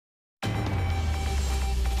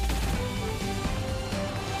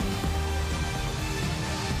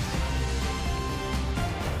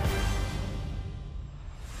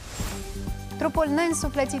Trupul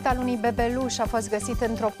neînsuflețit al unui bebeluș a fost găsit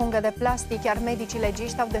într-o pungă de plastic, iar medicii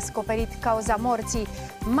legiști au descoperit cauza morții.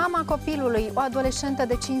 Mama copilului, o adolescentă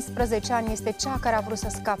de 15 ani, este cea care a vrut să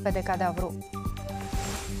scape de cadavru.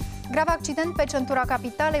 Grav accident pe centura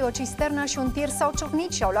capitalei, o cisternă și un tir s-au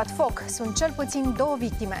ciocnit și au luat foc. Sunt cel puțin 2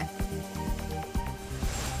 victime.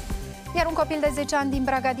 Iar un copil de 10 ani din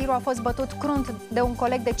Bragadiru a fost bătut crunt de un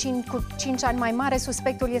coleg cu 5 ani mai mare.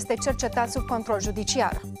 Suspectul este cercetat sub control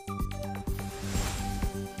judiciar.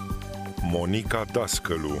 Monica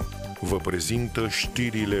Dascălu vă prezintă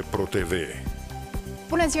știrile ProTV.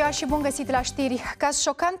 Bună ziua și bun găsit la știri! Caz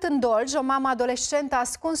șocant în Dolj, o mamă adolescentă a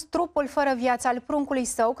ascuns trupul fără viață al pruncului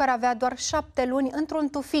său, care avea doar 7 luni, într-un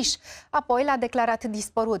tufiș. Apoi l-a declarat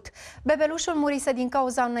dispărut. Bebelușul murise din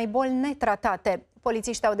cauza unei boli netratate.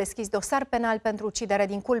 Polițiștii au deschis dosar penal pentru ucidere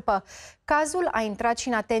din culpă. Cazul a intrat și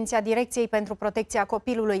în atenția Direcției pentru Protecția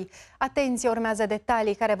Copilului. Atenție, urmează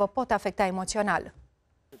detalii care vă pot afecta emoțional.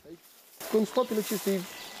 În spatele acestei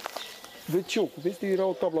WC-ul cu veste era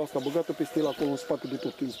o tablă asta băgată peste el acolo în spate de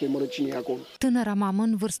tot, înspre mărăcinie acolo. Tânăra mamă,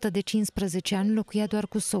 în vârstă de 15 ani, locuia doar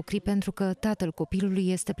cu socrii pentru că tatăl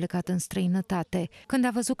copilului este plecat în străinătate. Când a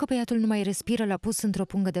văzut că băiatul nu mai respiră, l-a pus într-o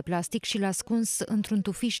pungă de plastic și l-a ascuns într-un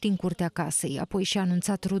tufiș din curtea casei. Apoi și-a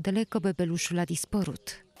anunțat rudele că bebelușul a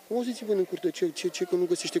dispărut. O zi în curte ce că nu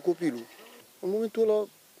găsește copilul. În momentul ăla,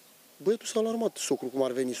 băiatul s-a alarmat, socrul, cum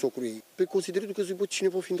ar veni socrul ei. Pe consideratul că zic, bă, cine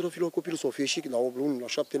va fi într-o la copilul sau fie și la 8 luni, la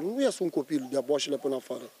 7 luni, nu iasă un copil de aboașele până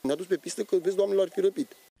afară. Ne-a dus pe pistă că, vezi, doamne, l-ar fi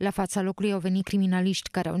răpit. La fața locului au venit criminaliști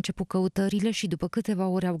care au început căutările și după câteva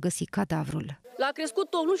ore au găsit cadavrul. L-a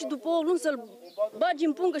crescut 8 luni și după 8 luni să-l bagi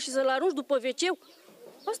în pungă și să-l arunci după WC-ul?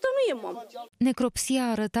 Asta nu e, mamă. Necropsia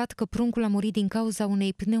a arătat că pruncul a murit din cauza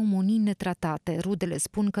unei pneumonii netratate. Rudele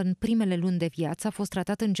spun că în primele luni de viață a fost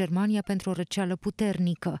tratat în Germania pentru o răceală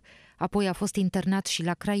puternică. Apoi a fost internat și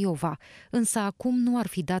la Craiova, însă acum nu ar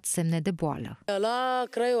fi dat semne de boală. La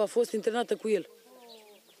Craiova a fost internată cu el.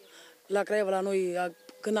 La Craiova, la noi,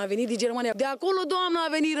 când a venit din Germania. De acolo, doamna,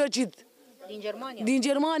 a venit răcit. Din Germania? Din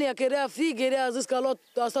Germania, că era frig, a zis că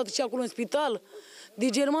a stat și acolo în spital.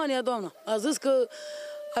 Din Germania, doamna. A zis că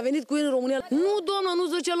a venit cu el în România. Nu, doamna, nu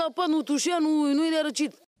zăcea la pat, nu tușea, nu era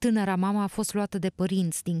răcit. Tânăra mamă a fost luată de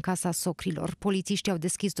părinți din casa socrilor. Polițiștii au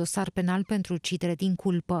deschis dosar penal pentru ucidere din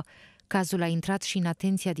culpă. Cazul a intrat și în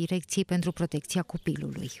atenția Direcției pentru Protecția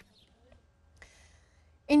Copilului.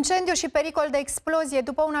 Incendiu și pericol de explozie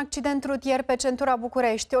după un accident rutier pe centura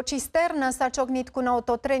București. O cisternă s-a ciocnit cu un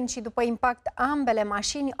autotren și după impact ambele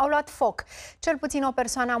mașini au luat foc. Cel puțin o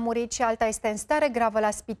persoană a murit și alta este în stare gravă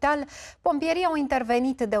la spital. Pompierii au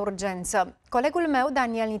intervenit de urgență. Colegul meu,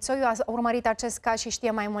 Daniel Nițoiu, a urmărit acest caz și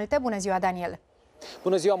știe mai multe. Bună ziua, Daniel!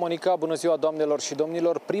 Bună ziua, Monica! Bună ziua, doamnelor și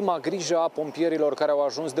domnilor! Prima grijă a pompierilor care au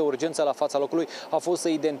ajuns de urgență la fața locului a fost să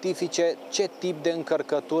identifice ce tip de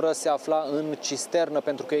încărcătură se afla în cisternă,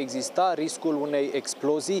 pentru că exista riscul unei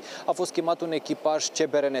explozii. A fost chemat un echipaj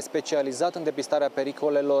CBRN specializat în depistarea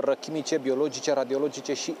pericolelor chimice, biologice,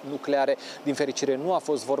 radiologice și nucleare. Din fericire nu a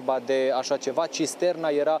fost vorba de așa ceva. Cisterna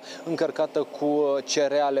era încărcată cu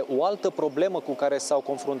cereale. O altă problemă cu care s-au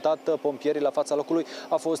confruntat pompierii la fața locului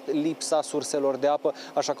a fost lipsa surselor de apă,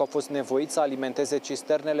 așa că au fost nevoiți să alimenteze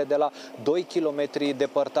cisternele de la 2 km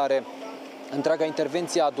departare. Întreaga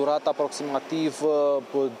intervenție a durat aproximativ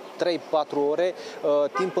 3-4 ore,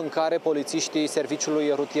 timp în care polițiștii Serviciului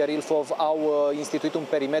Rutier Ilfov au instituit un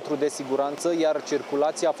perimetru de siguranță, iar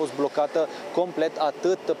circulația a fost blocată complet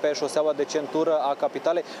atât pe șoseaua de centură a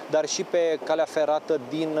capitalei, dar și pe calea ferată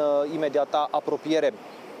din imediata apropiere.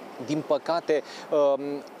 Din păcate,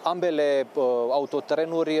 ambele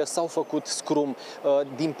autotrenuri s-au făcut scrum.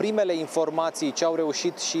 Din primele informații ce au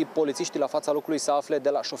reușit și polițiștii la fața locului să afle de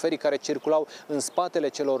la șoferii care circulau în spatele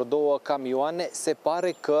celor 2 camioane, se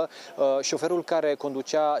pare că șoferul care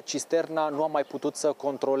conducea cisterna nu a mai putut să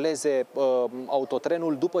controleze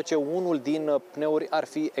autotrenul după ce unul din pneuri ar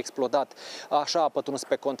fi explodat. Așa a pătruns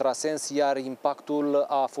pe contrasens, iar impactul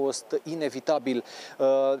a fost inevitabil.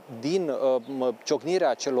 Din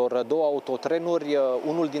ciocnirea celor 2 autotrenuri,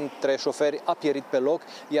 unul dintre șoferi a pierit pe loc,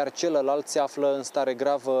 iar celălalt se află în stare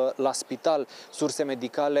gravă la spital. Surse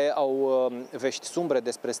medicale au vești sumbre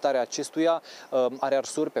despre starea acestuia. Are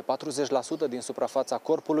arsuri pe 40% din suprafața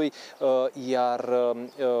corpului, iar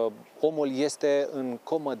omul este în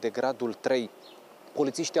comă de gradul 3.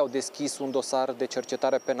 Polițiștii au deschis un dosar de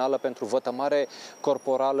cercetare penală pentru vătămare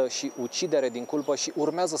corporală și ucidere din culpă și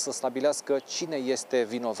urmează să stabilească cine este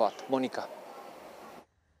vinovat. Monica.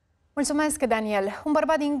 Mulțumesc, Daniel. Un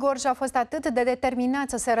bărbat din Gorj a fost atât de determinat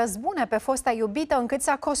să se răzbune pe fosta iubită încât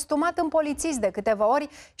s-a costumat în polițist de câteva ori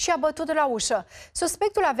și a bătut la ușă.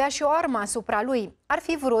 Suspectul avea și o armă asupra lui. Ar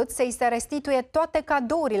fi vrut să-i se restituie toate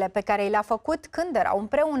cadourile pe care i le-a făcut când erau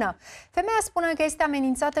împreună. Femeia spune că este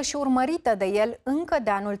amenințată și urmărită de el încă de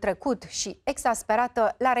anul trecut și,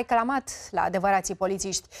 exasperată, l-a reclamat la adevărații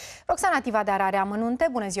polițiști. Roxana Tivadar are amănunte.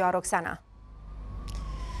 Bună ziua, Roxana!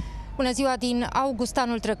 Bună ziua! Din august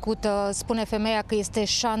anul trecut spune femeia că este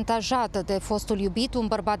șantajată de fostul iubit, un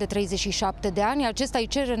bărbat de 37 de ani. Acesta îi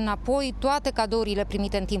cere înapoi toate cadourile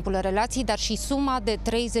primite în timpul relației, dar și suma de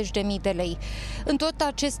 30.000 de lei. În tot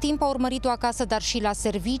acest timp a urmărit-o acasă, dar și la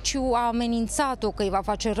serviciu, a amenințat-o că îi va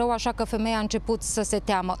face rău, așa că femeia a început să se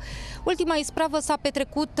teamă. Ultima ispravă s-a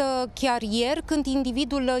petrecut chiar ieri, când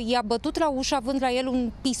individul i-a bătut la ușă având la el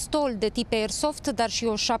un pistol de tip airsoft, dar și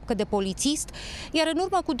o șapcă de polițist, iar în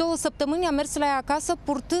urmă cu 2 săptămâni a mers la ea acasă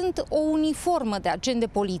purtând o uniformă de agent de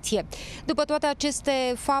poliție. După toate aceste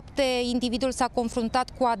fapte, individul s-a confruntat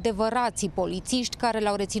cu adevărații polițiști care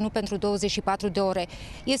l-au reținut pentru 24 de ore.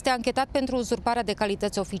 Este anchetat pentru uzurparea de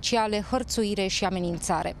calități oficiale, hărțuire și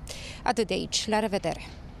amenințare. Atât de aici. La revedere!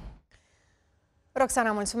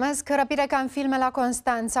 Roxana, mulțumesc. Răpire ca în filme la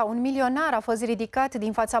Constanța. Un milionar a fost ridicat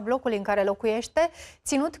din fața blocului în care locuiește,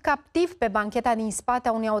 ținut captiv pe bancheta din spate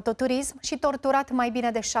a unui autoturism și torturat mai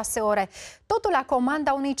bine de 6 ore. Totul la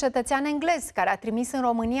comanda unui cetățean englez care a trimis în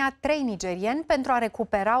România 3 nigerieni pentru a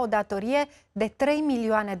recupera o datorie de 3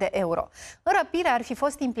 milioane de euro. În răpire ar fi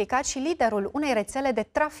fost implicat și liderul unei rețele de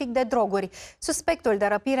trafic de droguri. Suspectul de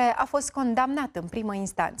răpire a fost condamnat în primă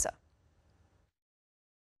instanță.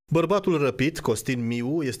 Bărbatul răpit, Costin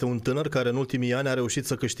Miu, este un tânăr care în ultimii ani a reușit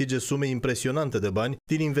să câștige sume impresionante de bani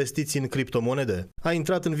din investiții în criptomonede. A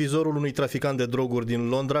intrat în vizorul unui traficant de droguri din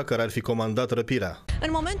Londra care ar fi comandat răpirea. În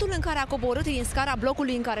momentul în care a coborât din scara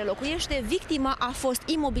blocului în care locuiește, victima a fost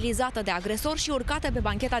imobilizată de agresor și urcată pe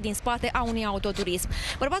bancheta din spate a unui autoturism.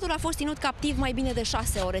 Bărbatul a fost ținut captiv mai bine de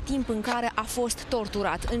 6 ore, timp în care a fost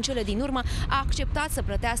torturat. În cele din urmă a acceptat să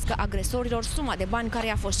plătească agresorilor suma de bani care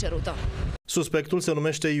i-a fost cerută. Suspectul se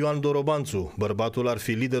numește Ioan Dorobanțu. Bărbatul ar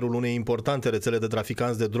fi liderul unei importante rețele de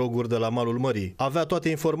traficanți de droguri de la malul mării. Avea toate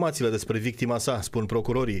informațiile despre victima sa, spun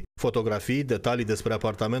procurorii. Fotografii, detalii despre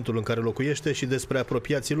apartamentul în care locuiește și despre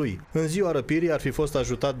apropiații lui. În ziua răpirii ar fi fost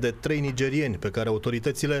ajutat de 3 nigerieni pe care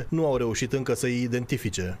autoritățile nu au reușit încă să îi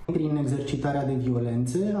identifice. Prin exercitarea de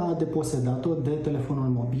violențe a deposedat-o de telefonul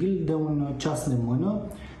mobil, de un ceas de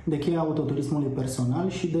mână, de cheia autoturismului personal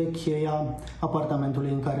și de cheia apartamentului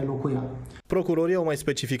în care locuia. Procurorii au mai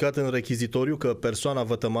specificat în rechizitoriu că persoana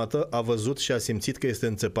vătămată a văzut și a simțit că este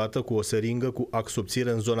înțepată cu o seringă cu ac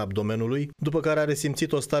subțire în zona abdomenului, după care a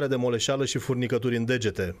resimțit o stare de moleșeală și furnicături în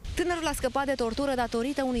degete. Tânărul a scăpat de tortură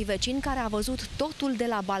datorită unui vecin care a văzut totul de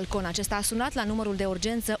la balcon. Acesta a sunat la numărul de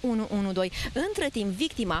urgență 112. Între timp,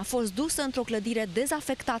 victima a fost dusă într-o clădire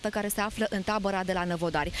dezafectată care se află în tabăra de la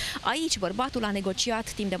Năvodari. Aici, bărbatul a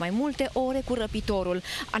negociat timp de mai multe ore cu răpitorul.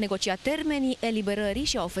 A negociat termenii eliberării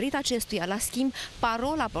și a oferit acestuia la schimb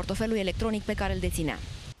parola portofelului electronic pe care îl deținea.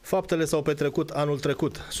 Faptele s-au petrecut anul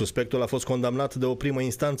trecut. Suspectul a fost condamnat de o primă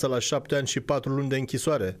instanță la 7 ani și 4 luni de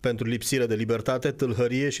închisoare pentru lipsire de libertate,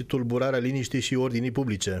 tâlhărie și tulburarea liniștii și ordinii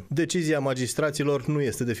publice. Decizia magistraților nu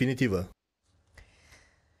este definitivă.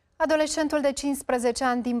 Adolescentul de 15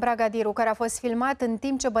 ani din Bragadiru, care a fost filmat în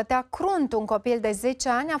timp ce bătea crunt un copil de 10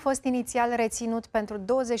 ani, a fost inițial reținut pentru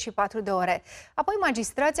 24 de ore. Apoi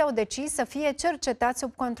magistrații au decis să fie cercetat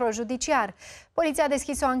sub control judiciar. Poliția a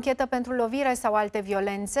deschis o anchetă pentru lovire sau alte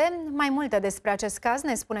violențe. Mai multe despre acest caz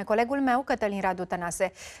ne spune colegul meu, Cătălin Radu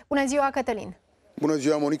Tănase. Bună ziua, Cătălin! Bună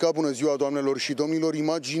ziua, Monica! Bună ziua, doamnelor și domnilor!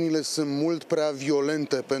 Imaginile sunt mult prea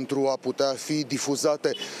violente pentru a putea fi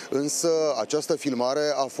difuzate, însă această filmare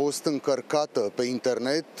a fost încărcată pe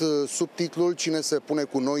internet sub titlul "Cine se pune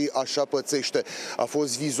cu noi așa pățește". A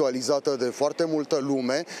fost vizualizată de foarte multă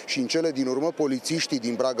lume și în cele din urmă polițiștii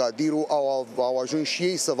din Bragadiru au ajuns și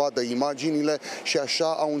ei să vadă imaginile și așa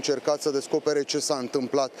au încercat să descopere ce s-a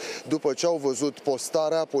întâmplat. După ce au văzut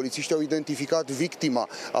postarea, polițiștii au identificat victima,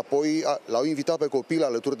 apoi l-au invitat pe copil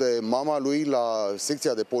alături de mama lui la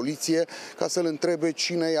secția de poliție ca să-l întrebe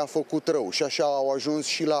cine i-a făcut rău și așa au ajuns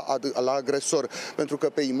și la agresor, pentru că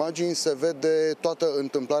pe imagini se vede toată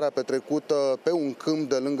întâmplarea petrecută pe un câmp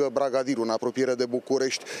de lângă Bragadiru, în apropiere de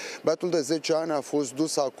București. Băiatul de 10 ani a fost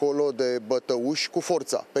dus acolo de bătăuși cu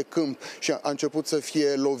forța pe câmp și a început să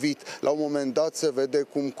fie lovit. La un moment dat se vede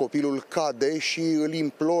cum copilul cade și îl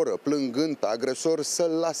imploră, plângând pe agresor,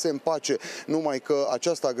 să-l lase în pace, numai că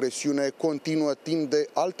această agresiune continuă timp de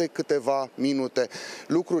alte câteva minute.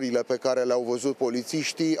 Lucrurile pe care le-au văzut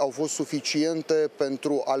polițiștii au fost suficiente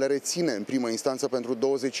pentru a le reține în primă instanță pentru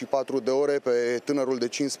 24 de ore pe tânărul de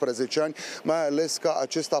 15 ani, mai ales că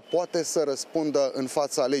acesta poate să răspundă în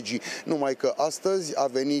fața legii. Numai că astăzi a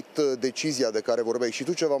venit decizia de care vorbeai și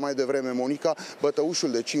tu ceva mai devreme, Monica.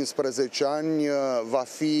 Bătăușul de 15 ani va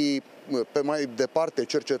fi pe mai departe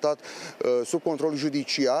cercetat sub control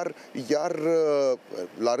judiciar, iar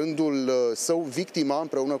la rândul său, victima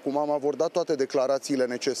împreună cu mama vor da toate declarațiile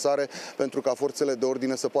necesare pentru ca forțele de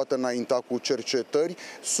ordine să poată înainta cu cercetări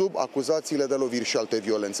sub acuzațiile de loviri și alte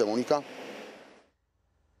violențe. Monica?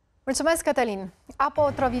 Mulțumesc, Cătălin. Apa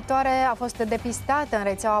otrăvitoare a fost depistată în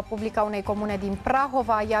rețeaua publică a unei comune din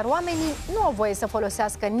Prahova, iar oamenii nu au voie să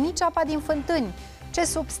folosească nici apa din fântâni. Ce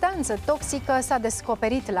substanță toxică s-a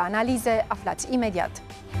descoperit la analize? Aflați imediat.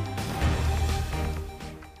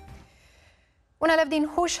 Un elev din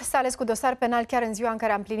Huș s-a ales cu dosar penal chiar în ziua în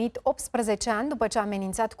care a împlinit 18 ani după ce a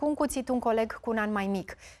amenințat cu un cuțit un coleg cu un an mai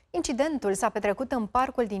mic. Incidentul s-a petrecut în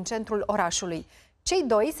parcul din centrul orașului. Cei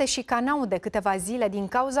doi se șicanau de câteva zile din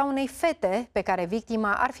cauza unei fete pe care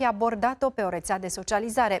victima ar fi abordat-o pe o rețea de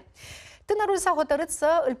socializare. Tânărul s-a hotărât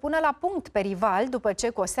să îl pună la punct pe rival după ce,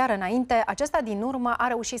 cu o seară înainte, acesta din urmă a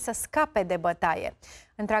reușit să scape de bătaie.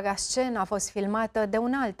 Întreaga scenă a fost filmată de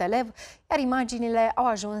un alt elev, iar imaginile au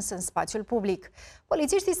ajuns în spațiul public.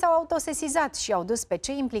 Polițiștii s-au autosesizat și au dus pe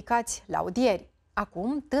cei implicați la audieri.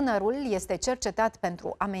 Acum, tânărul este cercetat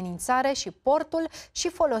pentru amenințare și portul și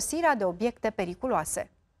folosirea de obiecte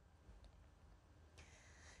periculoase.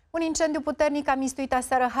 Un incendiu puternic a mistuit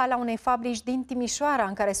aseară hala unei fabrici din Timișoara,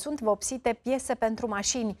 în care sunt vopsite piese pentru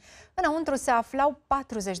mașini. Înăuntru se aflau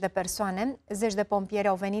 40 de persoane. Zeci de pompieri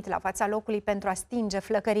au venit la fața locului pentru a stinge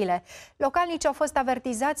flăcările. Localnicii au fost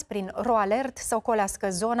avertizați prin ro-alert să ocolească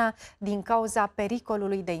zona din cauza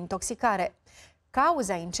pericolului de intoxicare.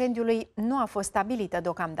 Cauza incendiului nu a fost stabilită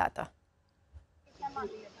deocamdată.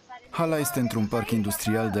 Hala este într-un parc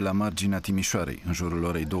industrial de la marginea Timișoarei. În jurul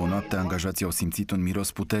orei 2 noapte, angajații au simțit un miros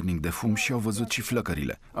puternic de fum și au văzut și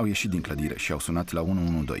flăcările. Au ieșit din clădire și au sunat la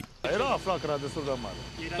 112. Era flacăra destul de mare.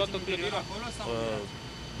 Toată clădirea acolo? Sau?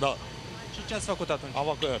 Da. Și ce ați făcut atunci? Am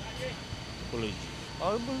evacuat colegii.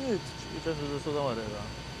 Am bănuit, incendiu destul de mare era.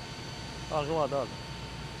 Am jumătate de altă.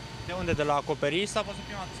 De unde? De la acoperiș s-a văzut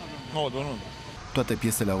prima dată sau de unde? Nu, de unde? Toate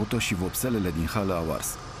piesele auto și vopselele din hală au ars.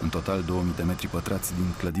 În total, 2000 de metri pătrați din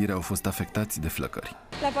clădire au fost afectați de flăcări.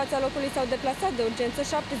 La fața locului s-au deplasat de urgență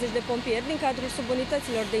 70 de pompieri din cadrul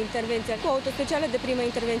subunităților de intervenție, cu autospeciale de primă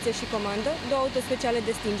intervenție și comandă, 2 autospeciale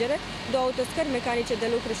de stingere, 2 autoscări mecanice de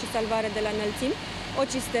lucru și salvare de la înălțimi, o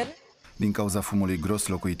cisternă. Din cauza fumului gros,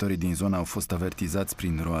 locuitorii din zona au fost avertizați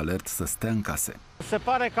prin ro-alert să stea în case. Se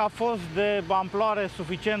pare că a fost de amploare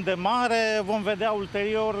suficient de mare. Vom vedea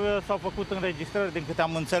ulterior, s-au făcut înregistrări, din câte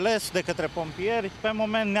am înțeles, de către pompieri. Pe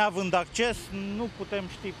moment, neavând acces, nu putem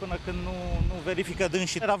ști până când nu verifică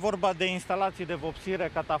dânsii. Era vorba de instalații de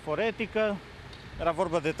vopsire cataforetică, era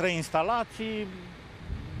vorba de 3 instalații.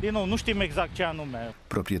 Din nou, nu știm exact ce anume.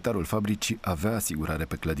 Proprietarul fabricii avea asigurare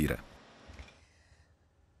pe clădire.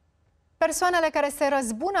 Persoanele care se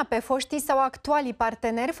răzbună pe foștii sau actualii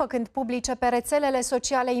parteneri, făcând publice pe rețelele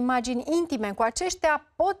sociale imagini intime cu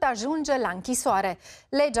aceștia, pot ajunge la închisoare.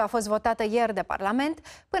 Legea a fost votată ieri de Parlament.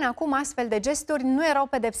 Până acum, astfel de gesturi nu erau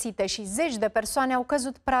pedepsite și zeci de persoane au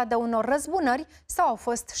căzut pradă unor răzbunări sau au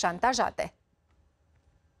fost șantajate.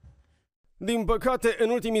 Din păcate, în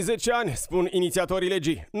ultimii 10 ani, spun inițiatorii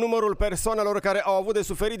legii, numărul persoanelor care au avut de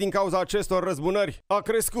suferit din cauza acestor răzbunări a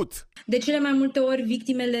crescut. De cele mai multe ori,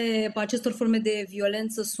 victimele acestor forme de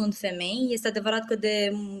violență sunt femei. Este adevărat că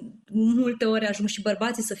de multe ori ajung și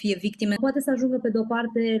bărbații să fie victime. Poate să ajungă pe de-o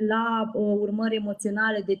parte la urmări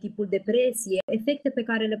emoționale de tipul depresie, efecte pe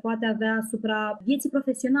care le poate avea asupra vieții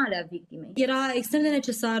profesionale a victimei. Era extrem de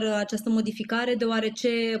necesară această modificare, deoarece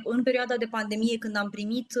în perioada de pandemie, când am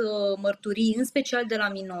primit mărturii, în special de la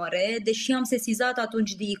minore, deși am sesizat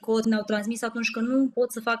atunci DICOT, ne-au transmis atunci că nu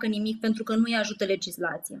pot să facă nimic pentru că nu-i ajută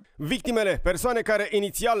legislația. Victimele, persoane care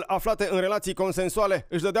inițial aflate în relații consensuale,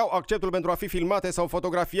 își dădeau acceptul pentru a fi filmate sau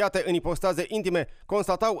fotografiate în ipostaze intime,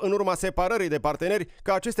 constatau în urma separării de parteneri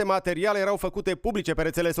că aceste materiale erau făcute publice pe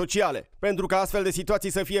rețele sociale. Pentru ca astfel de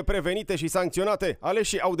situații să fie prevenite și sancționate,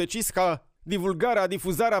 aleșii au decis ca divulgarea,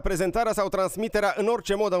 difuzarea, prezentarea sau transmiterea în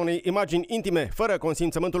orice mod a unei imagini intime, fără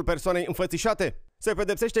consimțământul persoanei înfățișate, se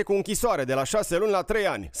pedepsește cu închisoare de la 6 luni la 3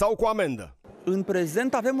 ani sau cu amendă. În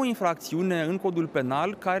prezent avem o infracțiune în codul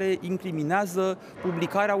penal care incriminează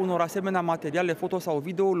publicarea unor asemenea materiale foto sau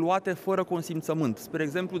video luate fără consimțământ, spre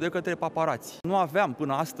exemplu de către paparați. Nu aveam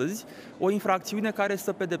până astăzi o infracțiune care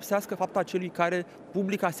să pedepsească fapta celui care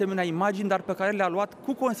publică asemenea imagini, dar pe care le-a luat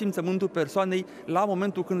cu consimțământul persoanei la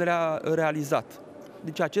momentul când le-a realizat.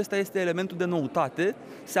 Deci acesta este elementul de noutate,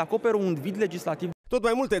 se acoperă un vid legislativ. Tot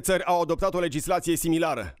mai multe țări au adoptat o legislație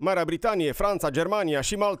similară. Marea Britanie, Franța, Germania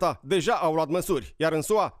și Malta deja au luat măsuri, iar în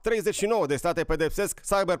SUA 39 de state pedepsesc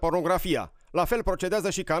cyberpornografia. La fel procedează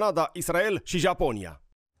și Canada, Israel și Japonia.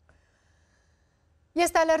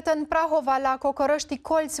 Este alertă în Prahova, la Cocoroști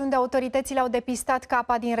Colți, unde autoritățile au depistat că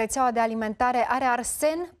apa din rețeaua de alimentare are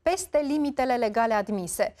arsen peste limitele legale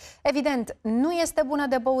admise. Evident, nu este bună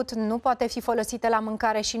de băut, nu poate fi folosită la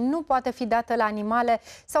mâncare și nu poate fi dată la animale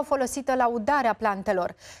sau folosită la udarea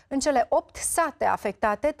plantelor. În cele 8 sate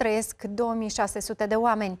afectate trăiesc 2600 de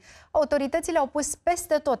oameni. Autoritățile au pus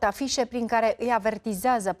peste tot afișe prin care îi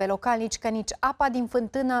avertizează pe localnici că nici apa din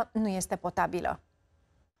fântână nu este potabilă.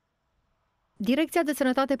 Direcția de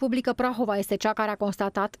Sănătate Publică Prahova este cea care a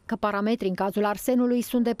constatat că parametrii în cazul arsenului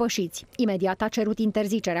sunt depășiți. Imediat a cerut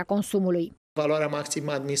interzicerea consumului. Valoarea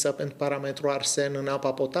maximă admisă pentru parametrul arsen în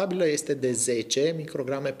apa potabilă este de 10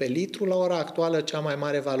 micrograme pe litru. La ora actuală, cea mai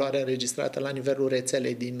mare valoare înregistrată la nivelul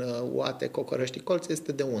rețelei din UAT Cocoroști Colți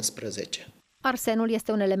este de 11. Arsenul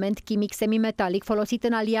este un element chimic semimetalic folosit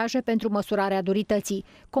în aliaje pentru măsurarea durității.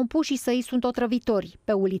 Compușii săi sunt otrăvitori.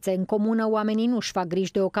 Pe ulițe în comună, oamenii nu-și fac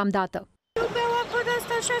griji deocamdată. Eu beau apă de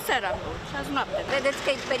asta și seara, și azi noapte. Credeți că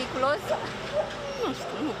e periculos? Nu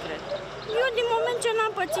știu, nu cred. Eu din moment ce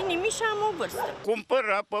n-am pățit nimic și am o vârstă. Cumpăr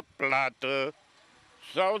apă plată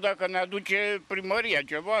sau dacă ne aduce primăria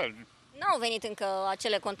ceva. N-au venit încă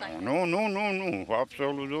acele containere? Nu,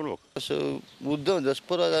 absolut deloc. Să udăm de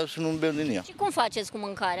spălare, dar să nu bem din ea. Și cum faceți cu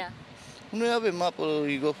mâncarea? Noi avem apă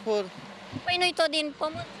igofor. Păi nu-i tot din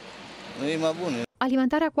pământ? Nu e mai bună.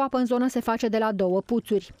 Alimentarea cu apă în zonă se face de la 2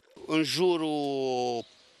 puțuri. În jurul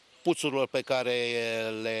puțurilor pe care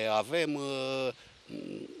le avem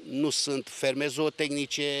nu sunt ferme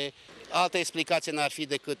zootehnice. Altă explicație n-ar fi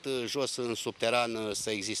decât jos în subteran să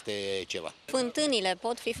existe ceva. Fântânile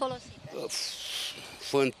pot fi folosite?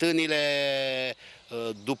 Fântânile,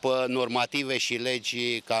 după normative și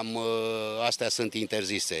legi, cam astea sunt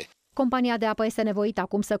interzise. Compania de apă este nevoită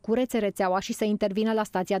acum să curețe rețeaua și să intervină la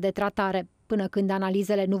stația de tratare. Până când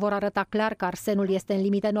analizele nu vor arăta clar că arsenul este în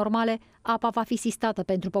limite normale, apa va fi sistată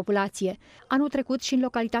pentru populație. Anul trecut și în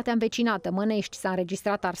localitatea învecinată, Mănești, s-a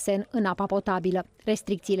înregistrat arsen în apa potabilă.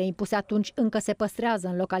 Restricțiile impuse atunci încă se păstrează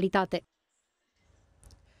în localitate.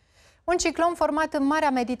 Un ciclon format în Marea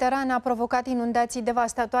Mediterană a provocat inundații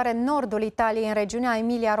devastatoare în nordul Italiei, în regiunea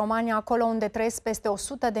Emilia-Romagna, acolo unde trăiesc peste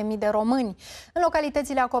 100.000 de români. În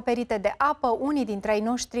localitățile acoperite de apă, unii dintre ai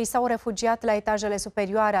noștri s-au refugiat la etajele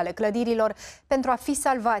superioare ale clădirilor pentru a fi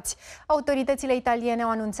salvați. Autoritățile italiene au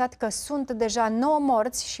anunțat că sunt deja 9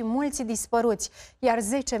 morți și mulți dispăruți, iar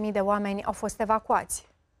 10.000 de oameni au fost evacuați.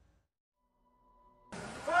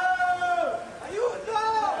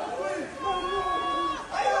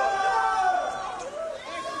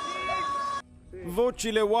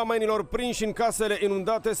 Vocile oamenilor prinși în casele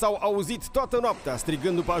inundate s-au auzit toată noaptea,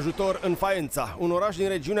 strigând după ajutor în Faenza, un oraș din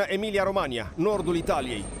regiunea Emilia-Romagna, nordul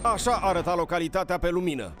Italiei. Așa arăta localitatea pe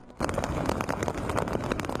lumină.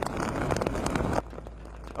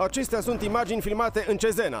 Acestea sunt imagini filmate în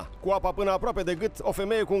Cezena. Cu apa până aproape de gât, o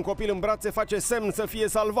femeie cu un copil în brațe face semn să fie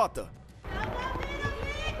salvată.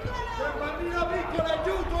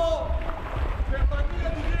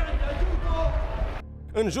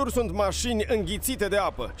 În jur sunt mașini înghițite de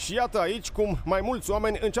apă și iată aici cum mai mulți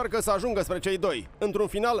oameni încearcă să ajungă spre cei doi. Într-un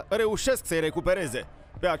final reușesc să-i recupereze.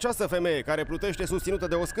 Pe această femeie, care plutește susținută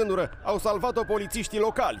de o scândură, au salvat-o polițiștii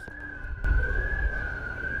locali.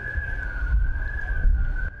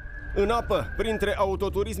 În apă, printre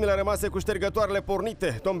autoturismele rămase cu ștergătoarele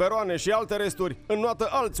pornite, tomberoane și alte resturi, înnoată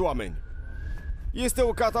alți oameni. Este o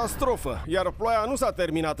catastrofă, iar ploaia nu s-a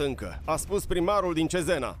terminat încă, a spus primarul din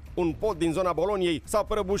Cezena. Un pod din zona Boloniei s-a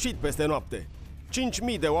prăbușit peste noapte.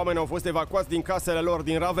 5.000 de oameni au fost evacuați din casele lor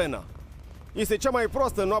din Ravenna. Este cea mai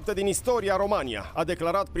proastă noapte din istoria România, a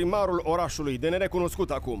declarat primarul orașului, de nerecunoscut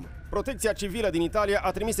acum. Protecția civilă din Italia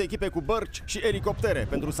a trimis echipe cu bărci și elicoptere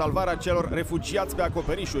pentru salvarea celor refugiați pe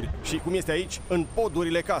acoperișuri și, cum este aici, în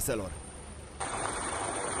podurile caselor.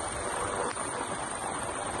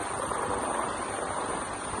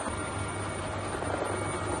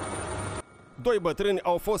 Doi bătrâni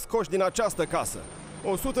au fost scoși din această casă.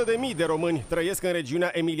 100.000 de români trăiesc în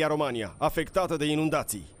regiunea Emilia-Romagna, afectată de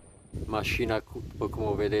inundații. Mașina, după cum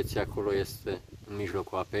o vedeți acolo, este în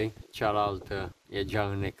mijlocul apei, cealaltă e deja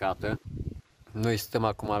înnecată. Noi stăm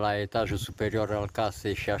acum la etajul superior al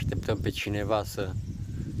casei și așteptăm pe cineva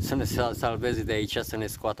să ne salveze de aici, să ne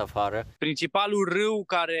scoată afară. Principalul râu,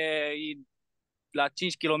 care e la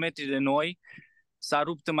 5 km de noi, s-a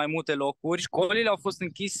rupt în mai multe locuri. Școlile au fost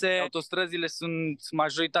închise, autostrăzile sunt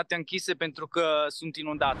majoritatea închise pentru că sunt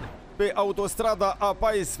inundate. Pe autostrada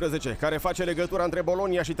A14, care face legătura între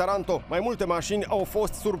Bologna și Taranto, mai multe mașini au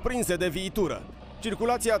fost surprinse de viitură.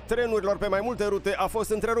 Circulația trenurilor pe mai multe rute a fost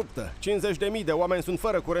întreruptă. 50.000 de oameni sunt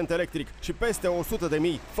fără curent electric și peste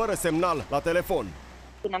 100.000 fără semnal la telefon.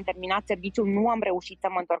 Când am terminat serviciul, nu am reușit să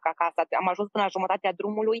mă întorc acasă. Am ajuns până la jumătatea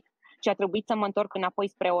drumului și a trebuit să mă întorc înapoi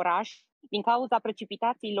spre oraș. Din cauza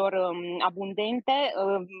precipitațiilor abundente,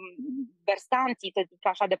 versanții, să zic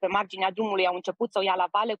așa, de pe marginea drumului au început să o ia la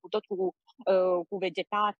vale cu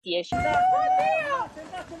vegetație.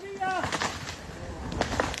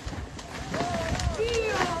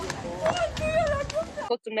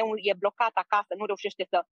 Soțul meu e blocat acasă, nu reușește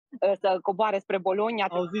să coboare spre Bologna.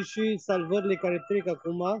 Au zis și salvările care trec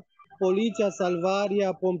acum. Poliția,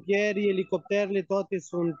 salvarea, pompierii, elicopterele, toate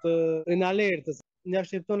sunt în alertă. Ne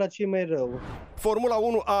așteptăm la cei mai rău. Formula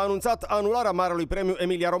 1 a anunțat anularea Marelui Premiu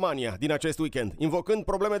Emilia-Romagna din acest weekend, invocând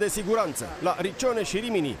probleme de siguranță. La Riccione și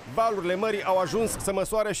Rimini, valurile mării au ajuns să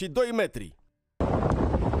măsoare și 2 metri.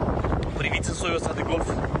 Priviți în soiul ăsta de golf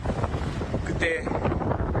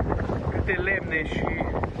câte lemne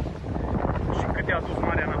și câte a dus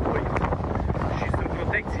marea înapoi. Și sunt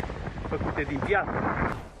protecții făcute din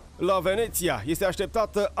piatră. La Veneția este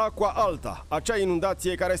așteptată Aqua Alta, acea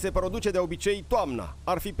inundație care se produce de obicei toamna.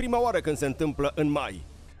 Ar fi prima oară când se întâmplă în mai.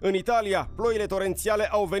 În Italia, ploile torențiale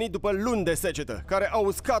au venit după luni de secetă, care au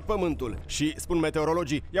uscat pământul și, spun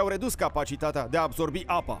meteorologii, i-au redus capacitatea de a absorbi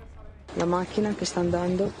apa. La macchina che sta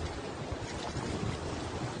andando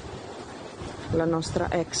la nostra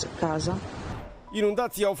ex casa.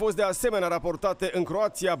 Inundații au fost de asemenea raportate în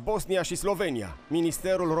Croația, Bosnia și Slovenia.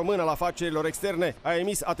 Ministerul Român al Afacerilor Externe a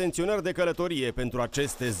emis atenționări de călătorie pentru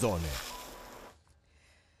aceste zone.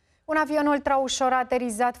 Un avion ultraușor a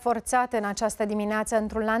aterizat forțat în această dimineață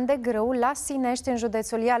într-un lan de grâu la Sinești, în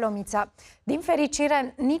județul Ialomița. Din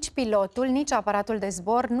fericire, nici pilotul, nici aparatul de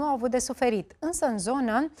zbor nu au avut de suferit, însă în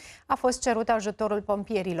zonă a fost cerut ajutorul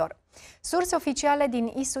pompierilor. Surse oficiale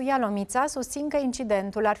din ISU Ialomița susțin că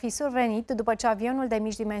incidentul ar fi survenit după ce avionul de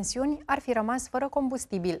mici dimensiuni ar fi rămas fără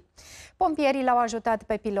combustibil. Pompierii l-au ajutat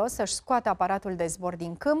pe pilot să-și scoată aparatul de zbor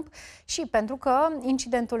din câmp și pentru că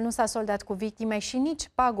incidentul nu s-a soldat cu victime și nici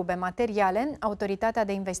pagube materiale, Autoritatea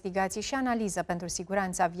de Investigații și Analiză pentru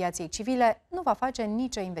Siguranța Aviației Civile nu va face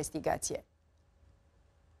nicio investigație.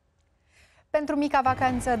 Pentru mica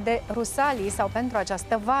vacanță de Rusalii sau pentru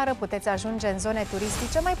această vară puteți ajunge în zone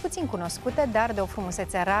turistice mai puțin cunoscute, dar de o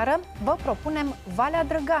frumusețe rară. Vă propunem Valea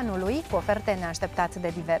Drăganului cu oferte neașteptate de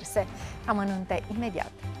diverse. Amănunte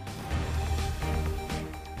imediat.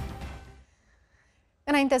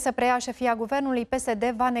 Înainte să preia șefia guvernului,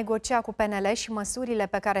 PSD va negocia cu PNL și măsurile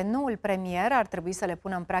pe care noul premier ar trebui să le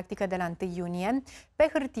pună în practică de la 1 iunie. Pe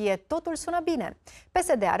hârtie, totul sună bine.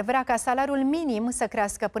 PSD ar vrea ca salariul minim să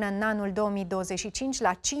crească până în anul 2025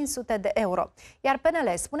 la 500 de euro. Iar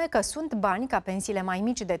PNL spune că sunt bani ca pensiile mai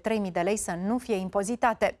mici de 3.000 de lei să nu fie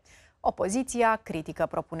impozitate. Opoziția critică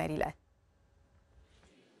propunerile.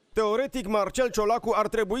 Teoretic, Marcel Ciolacu ar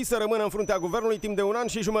trebui să rămână în fruntea guvernului timp de 1 an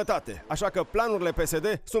și jumătate, așa că planurile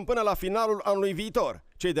PSD sunt până la finalul anului viitor.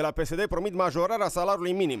 Cei de la PSD promit majorarea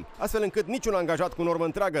salariului minim, astfel încât niciun angajat cu normă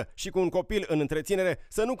întreagă și cu un copil în întreținere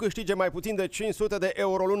să nu câștige mai puțin de 500 de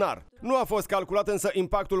euro lunar. Nu a fost calculat însă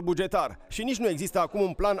impactul bugetar și nici nu există acum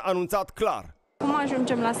un plan anunțat clar. Cum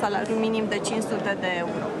ajungem la salariul minim de 500 de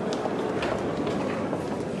euro?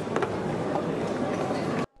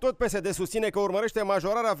 Tot PSD susține că urmărește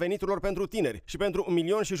majorarea veniturilor pentru tineri și pentru 1,5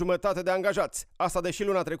 milioni de angajați. Asta deși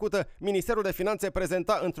luna trecută Ministerul de Finanțe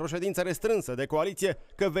prezenta într-o ședință restrânsă de coaliție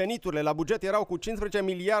că veniturile la buget erau cu 15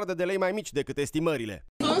 miliarde de lei mai mici decât estimările.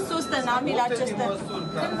 Sunt sustenabile aceste măsuri?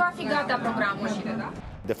 Când va fi gata programul?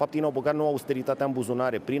 De fapt, ei au băgat nouă austeritatea în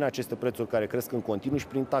buzunare prin aceste prețuri care cresc în continuu și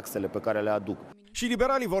prin taxele pe care le aduc. Și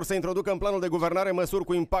liberalii vor să introducă în planul de guvernare măsuri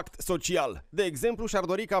cu impact social. De exemplu, și-ar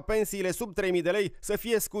dori ca pensiile sub 3.000 de lei să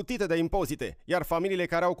fie scutite de impozite, iar familiile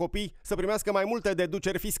care au copii să primească mai multe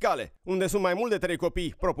deduceri fiscale. Unde sunt mai mult de 3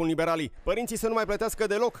 copii, propun liberalii, părinții să nu mai plătească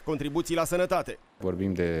deloc contribuții la sănătate.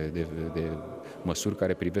 Vorbim de măsuri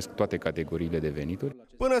care privesc toate categoriile de venituri.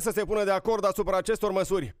 Până să se pună de acord asupra acestor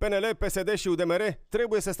măsuri, PNL, PSD și UDMR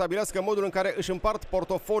trebuie să stabilească modul în care își împart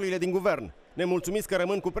portofoliile din guvern. Nemulțumiți că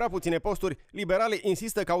rămân cu prea puține posturi, liberalii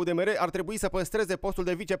insistă că UDMR ar trebui să păstreze postul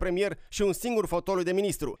de vicepremier și un singur fotoliu de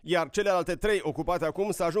ministru, iar celelalte 3 ocupate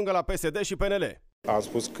acum să ajungă la PSD și PNL. Am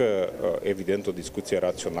spus că, evident, o discuție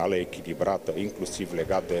rațională, echilibrată, inclusiv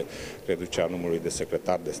legat de reducerea numărului de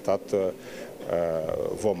secretari de stat,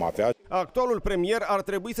 vom avea. Actualul premier ar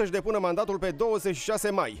trebui să-și depună mandatul pe 26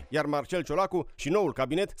 mai, iar Marcel Ciolacu și noul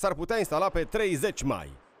cabinet s-ar putea instala pe 30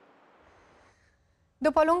 mai.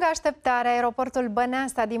 După lungă așteptare, aeroportul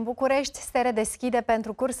Băneasa din București se redeschide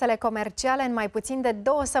pentru cursele comerciale în mai puțin de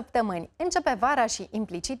 2 săptămâni. Începe vara și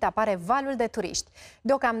implicit apare valul de turiști.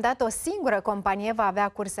 Deocamdată o singură companie va avea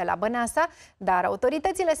curse la Băneasa, dar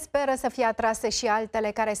autoritățile speră să fie atrase și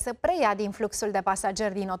altele care să preia din fluxul de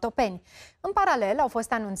pasageri din Otopeni. În paralel, au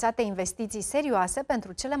fost anunțate investiții serioase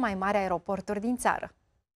pentru cele mai mari aeroporturi din țară.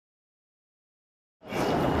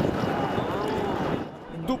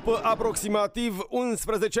 După aproximativ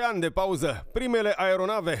 11 ani de pauză, primele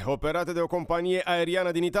aeronave operate de o companie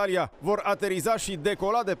aeriană din Italia vor ateriza și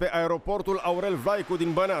decola de pe aeroportul Aurel Vlaicu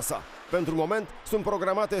din Băneasa. Pentru moment sunt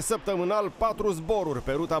programate săptămânal 4 zboruri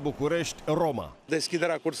pe ruta București-Roma.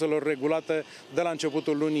 Deschiderea curselor regulate de la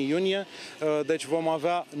începutul lunii iunie, deci vom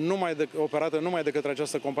avea operată numai de către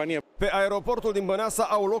această companie. Pe aeroportul din Băneasa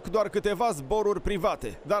au loc doar câteva zboruri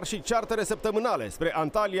private, dar și chartere săptămânale spre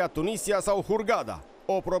Antalya, Tunisia sau Hurghada.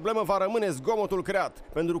 O problemă va rămâne zgomotul creat,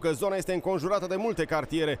 pentru că zona este înconjurată de multe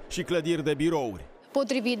cartiere și clădiri de birouri.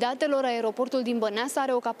 Potrivit datelor, aeroportul din Băneasa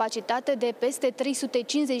are o capacitate de peste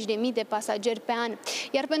 350.000 de pasageri pe an,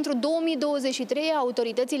 iar pentru 2023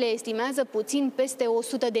 autoritățile estimează puțin peste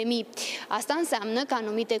 100.000. Asta înseamnă că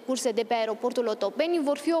anumite curse de pe aeroportul Otopeni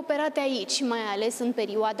vor fi operate aici, mai ales în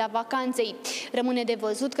perioada vacanței. Rămâne de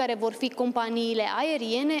văzut care vor fi companiile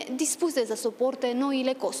aeriene dispuse să suporte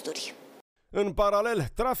noile costuri. În paralel,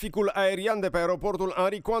 traficul aerian de pe aeroportul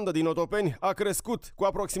Henri Coandă din Otopeni a crescut cu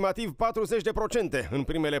aproximativ 40% în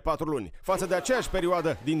primele 4 luni, față de aceeași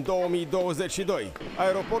perioadă din 2022.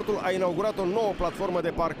 Aeroportul a inaugurat o nouă platformă de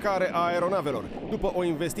parcare a aeronavelor, după o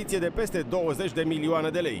investiție de peste 20 de milioane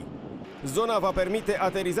de lei. Zona va permite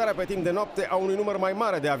aterizarea pe timp de noapte a unui număr mai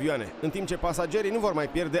mare de avioane, în timp ce pasagerii nu vor mai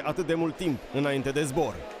pierde atât de mult timp înainte de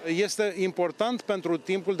zbor. Este important pentru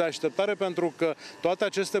timpul de așteptare, pentru că toate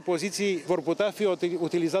aceste poziții vor putea fi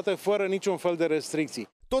utilizate fără niciun fel de restricții.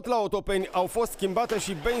 Tot la Otopeni au fost schimbate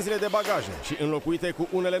și benzile de bagaje și înlocuite cu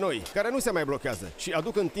unele noi, care nu se mai blochează și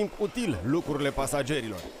aduc în timp util lucrurile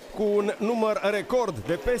pasagerilor. Cu un număr record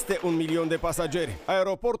de peste 1 milion de pasageri,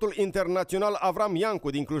 aeroportul internațional Avram Iancu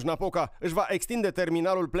din Cluj-Napoca își va extinde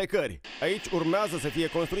terminalul plecării. Aici urmează să fie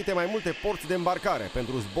construite mai multe porți de îmbarcare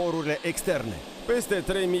pentru zborurile externe. Peste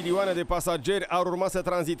 3 milioane de pasageri ar urma să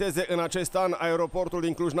tranziteze în acest an aeroportul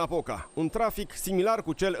din Cluj-Napoca, un trafic similar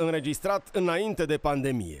cu cel înregistrat înainte de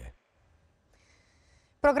pandemie.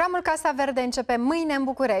 Programul Casa Verde începe mâine în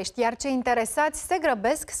București, iar cei interesați se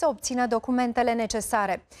grăbesc să obțină documentele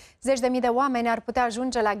necesare. Zeci de mii de oameni ar putea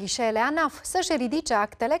ajunge la ghișeele ANAF să-și ridice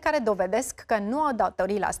actele care dovedesc că nu au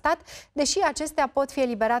datorii la stat, deși acestea pot fi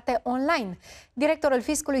eliberate online. Directorul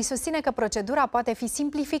Fiscului susține că procedura poate fi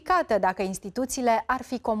simplificată dacă instituțiile ar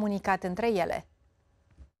fi comunicat între ele.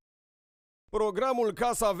 Programul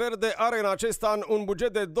Casa Verde are în acest an un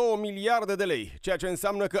buget de 2 miliarde de lei, ceea ce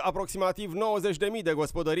înseamnă că aproximativ 90.000 de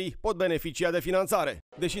gospodării pot beneficia de finanțare.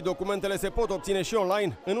 Deși documentele se pot obține și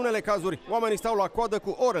online, în unele cazuri oamenii stau la coadă cu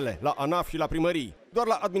orele la ANAF și la primării. Doar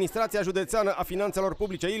la Administrația Județeană a Finanțelor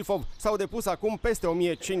Publice Ilfov s-au depus acum peste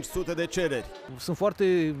 1500 de cereri. Sunt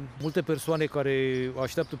foarte multe persoane care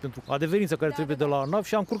așteaptă pentru adeverința care trebuie de la ANAF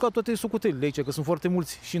și am curcat toate socotelile aici, că sunt foarte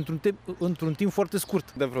mulți și într-un timp foarte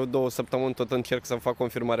scurt. De vreo 2 săptămâni tot încerc să fac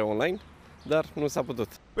confirmare online, dar nu s-a putut.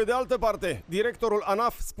 Pe de altă parte, directorul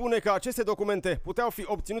ANAF spune că aceste documente puteau fi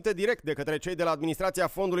obținute direct de către cei de la Administrația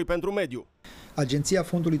Fondului pentru Mediu. Agenția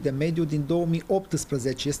Fondului de Mediu din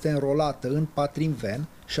 2018 este înrolată în Patrimven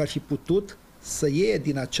și ar fi putut să iei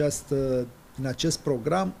din acest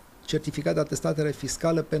program certificat de atestare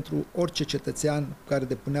fiscală pentru orice cetățean care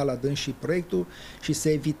depunea la dânsii proiectul și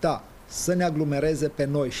se evita să ne aglomereze pe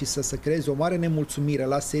noi și să se creeze o mare nemulțumire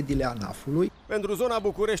la sediile ANAF-ului. Pentru zona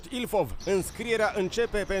București-Ilfov, înscrierea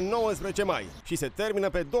începe pe 19 mai și se termină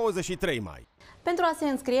pe 23 mai. Pentru a se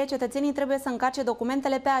înscrie, cetățenii trebuie să încarce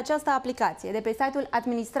documentele pe această aplicație de pe site-ul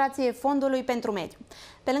Administrației Fondului pentru Mediu.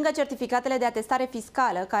 Pe lângă certificatele de atestare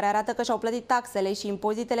fiscală, care arată că și-au plătit taxele și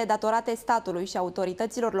impozitele datorate statului și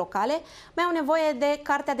autorităților locale, mai au nevoie de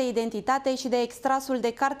cartea de identitate și de extrasul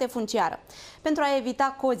de carte funciară. Pentru a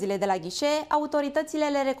evita cozile de la ghișee, autoritățile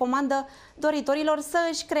le recomandă doritorilor să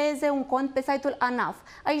își creeze un cont pe site-ul ANAF,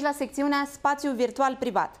 aici la secțiunea Spațiu Virtual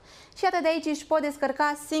Privat. Și atât de aici își pot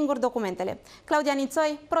descărca singur documentele. Claudia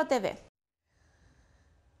Nițoi, ProTV.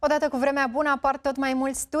 Odată cu vremea bună apar tot mai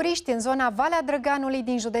mulți turiști în zona Valea Drăganului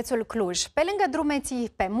din județul Cluj. Pe lângă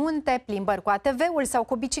drumeții pe munte, plimbări cu ATV-ul sau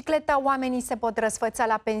cu bicicleta, oamenii se pot răsfăța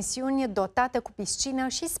la pensiuni dotate cu piscină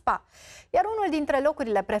și spa. Iar unul dintre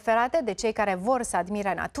locurile preferate de cei care vor să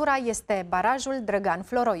admire natura este barajul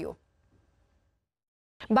Drăgan-Floroiu.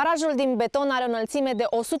 Barajul din beton are o înălțime de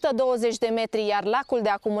 120 de metri, iar lacul de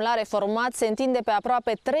acumulare format se întinde pe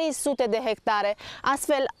aproape 300 de hectare.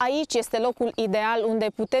 Astfel, aici este locul ideal unde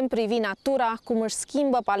putem privi natura cum își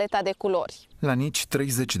schimbă paleta de culori. La nici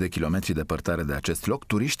 30 de kilometri departare de acest loc,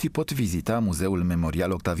 turiștii pot vizita Muzeul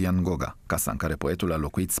Memorial Octavian Goga, casa în care poetul a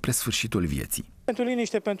locuit spre sfârșitul vieții. Pentru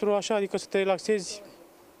liniște, pentru așa, adică să te relaxezi,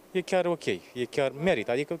 e chiar ok, e chiar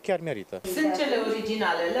merită, adică chiar merită. Sunt cele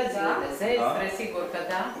originale, lăzile, sigur că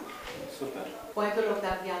da. Super. Poetul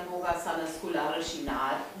Octavian Goga s-a născut la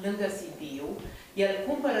Rășinar, lângă Sibiu. El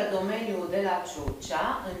cumpără domeniul de la Ciucea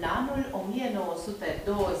în anul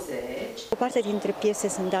 1920. O parte dintre piese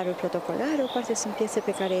sunt daruri protocolare, o parte sunt piese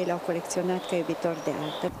pe care ei le-au colecționat ca iubitori de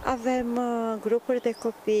artă. Avem grupuri de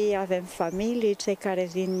copii, avem familii, cei care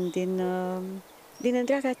vin din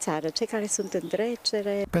întreaga țară, cei care sunt în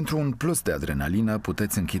trecere. Pentru un plus de adrenalină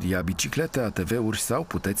puteți închiria biciclete, ATV-uri sau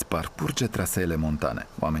puteți parcurge traseele montane.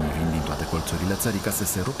 Oamenii vin din toate colțurile țării ca să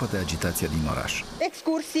se rupă de agitația din oraș.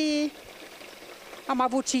 Excursii, am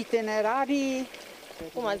avut și itinerarii.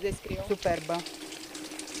 Cum ați descrie? Superbă,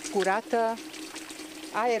 curată,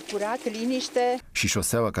 aer curat, liniște. Și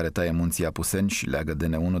șoseaua care taie munții Apuseni și leagă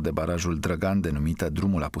DN1 de barajul Drăgan, denumită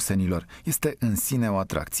Drumul Apusenilor, este în sine o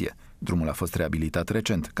atracție. Drumul a fost reabilitat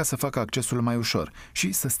recent ca să facă accesul mai ușor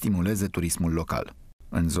și să stimuleze turismul local.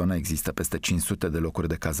 În zonă există peste 500 de locuri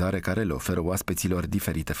de cazare care le oferă oaspeților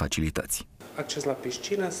diferite facilități. Acces la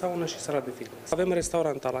piscină, saună și sala de fitness. Avem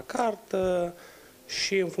restaurant à la carte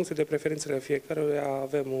și în funcție de preferințele fiecăruia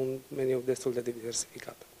avem un meniu destul de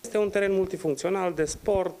diversificat. Este un teren multifuncțional de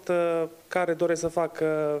sport care doresc să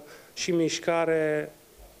facă și mișcare,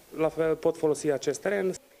 la fel pot folosi acest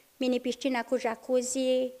teren. Mini-piscina cu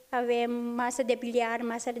jacuzzi, avem masă de biliard,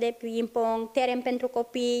 masă de ping-pong, teren pentru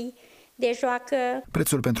copii, de joacă.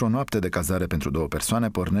 Prețul pentru o noapte de cazare pentru 2 persoane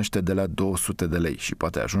pornește de la 200 de lei și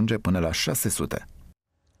poate ajunge până la 600.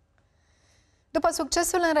 După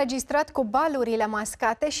succesul înregistrat cu balurile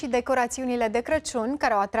mascate și decorațiunile de Crăciun,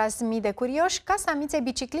 care au atras mii de curioși, Casa Miței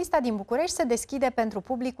Biciclista din București se deschide pentru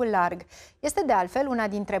publicul larg. Este de altfel una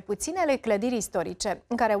dintre puținele clădiri istorice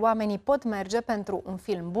în care oamenii pot merge pentru un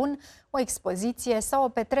film bun, o expoziție sau o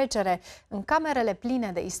petrecere, în camerele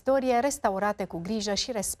pline de istorie, restaurate cu grijă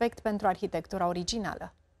și respect pentru arhitectura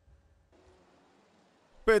originală.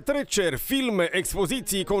 Petreceri, filme,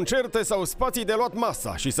 expoziții, concerte sau spații de luat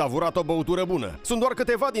masa și savurat o băutură bună. Sunt doar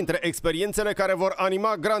câteva dintre experiențele care vor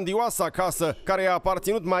anima grandioasa casă care a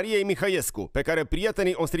aparținut Mariei Mihăiescu, pe care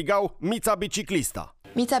prietenii o strigau Mița Biciclista.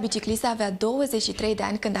 Mița Biciclista avea 23 de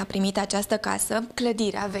ani când a primit această casă.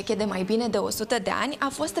 Clădirea, veche de mai bine de 100 de ani, a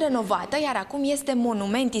fost renovată, iar acum este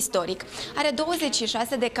monument istoric. Are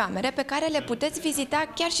 26 de camere pe care le puteți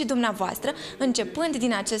vizita chiar și dumneavoastră, începând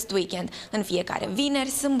din acest weekend, în fiecare vineri,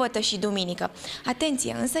 sâmbătă și duminică.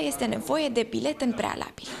 Atenție însă, este nevoie de bilet în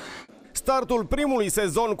prealabil. Startul primului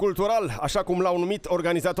sezon cultural, așa cum l-au numit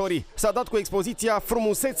organizatorii, s-a dat cu expoziția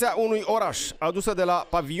Frumusețea unui oraș, adusă de la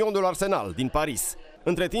Pavillon de l'Arsenal din Paris.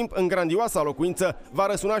 Între timp, în grandioasa locuință, va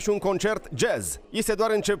răsuna și un concert jazz. Este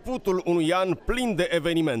doar începutul unui an plin de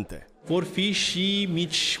evenimente. Vor fi și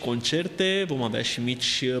mici concerte, vom avea și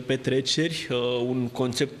mici petreceri, un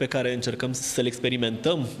concept pe care încercăm să-l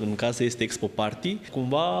experimentăm în casă este Expo Party,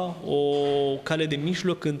 cumva o cale de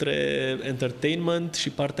mijloc între entertainment și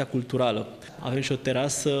partea culturală. Avem și o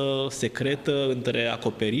terasă secretă între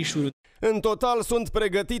acoperișuri. În total sunt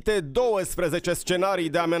pregătite 12 scenarii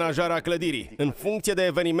de amenajare a clădirii, în funcție de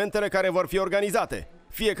evenimentele care vor fi organizate.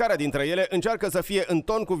 Fiecare dintre ele încearcă să fie în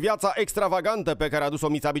ton cu viața extravagantă pe care a dus-o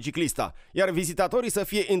Mița Biciclista, iar vizitatorii să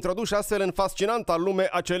fie introduși astfel în fascinanta lume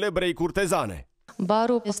a celebrei curtezane.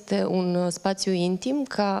 Barul este un spațiu intim,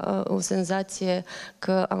 ca o senzație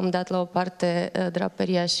că am dat la o parte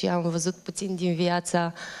draperia și am văzut puțin din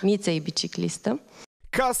viața Miței Biciclistă.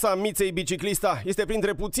 Casa Miței Biciclista este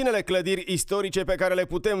printre puținele clădiri istorice pe care le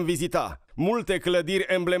putem vizita. Multe clădiri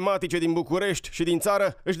emblematice din București și din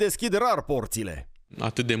țară își deschid rar porțile.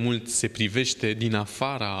 Atât de mult se privește din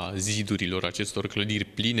afara zidurilor acestor clădiri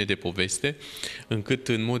pline de poveste, încât,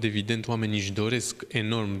 în mod evident, oamenii își doresc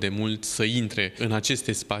enorm de mult să intre în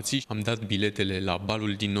aceste spații. Am dat biletele la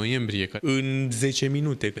balul din noiembrie. În 10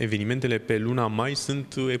 minute, evenimentele pe luna mai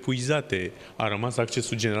sunt epuizate. A rămas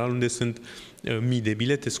accesul general, unde sunt mii de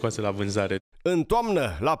bilete scoase la vânzare. În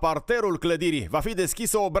toamnă, la parterul clădirii, va fi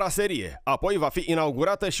deschisă o braserie, apoi va fi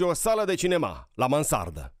inaugurată și o sală de cinema, la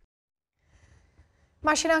mansardă.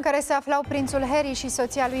 Mașina în care se aflau prințul Harry și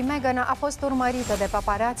soția lui Meghan a fost urmărită de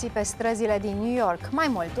paparații pe străzile din New York. Mai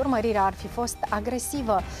mult, urmărirea ar fi fost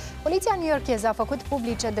agresivă. Poliția newyorkeză a făcut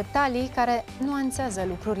publice detalii care nuanțează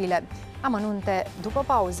lucrurile. Amănunte după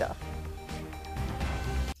pauză.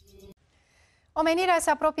 Omenirea se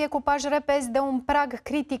apropie cu pași repezi de un prag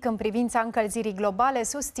critic în privința încălzirii globale,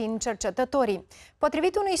 susțin cercetătorii.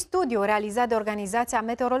 Potrivit unui studiu realizat de Organizația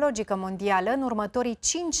Meteorologică Mondială, în următorii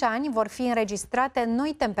 5 ani vor fi înregistrate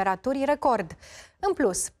noi temperaturi record. În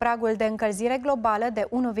plus, pragul de încălzire globală de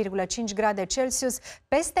 1,5 grade Celsius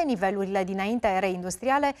peste nivelurile dinaintea erei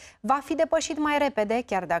industriale va fi depășit mai repede,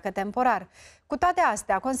 chiar dacă temporar. Cu toate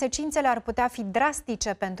astea, consecințele ar putea fi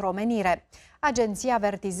drastice pentru omenire. Agenția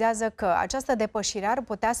avertizează că această depășire ar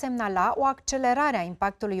putea semnala o accelerare a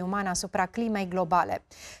impactului uman asupra climei globale.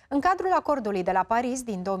 În cadrul acordului de la Paris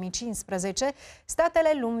din 2015,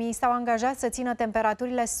 statele lumii s-au angajat să țină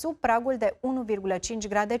temperaturile sub pragul de 1,5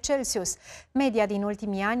 grade Celsius. Media din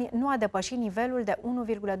ultimii ani nu a depășit nivelul de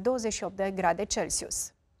 1,28 de grade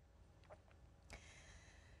Celsius.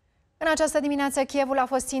 În această dimineață, Kievul a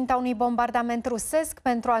fost ținta unui bombardament rusesc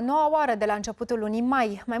pentru a 9-a oară de la începutul lunii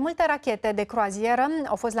mai. Mai multe rachete de croazieră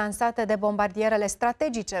au fost lansate de bombardierele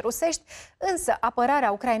strategice rusești, însă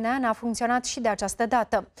apărarea ucraineană a funcționat și de această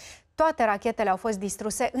dată. Toate rachetele au fost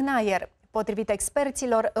distruse în aer. Potrivit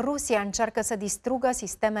experților, Rusia încearcă să distrugă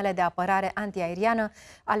sistemele de apărare antiaeriană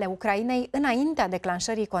ale Ucrainei înaintea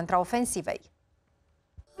declanșării contraofensivei.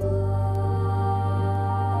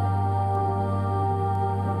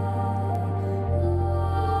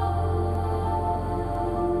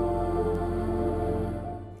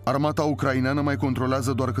 Armata ucraineană mai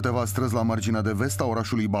controlează doar câteva străzi la marginea de vest a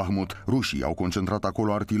orașului Bahmut. Rușii au concentrat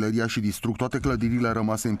acolo artileria și distrug toate clădirile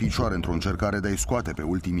rămase în picioare într-o încercare de a-i scoate pe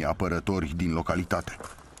ultimii apărători din localitate.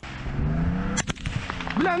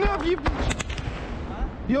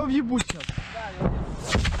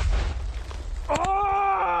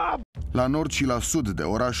 La nord și la sud de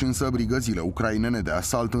oraș, însă, brigăzile ucrainene de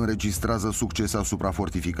asalt înregistrează succese asupra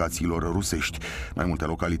fortificațiilor rusești. Mai multe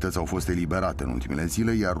localități au fost eliberate în ultimele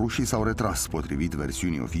zile, iar rușii s-au retras, potrivit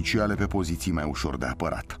versiunii oficiale, pe poziții mai ușor de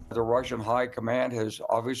apărat. The Russian High Command has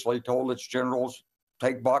obviously told its generals,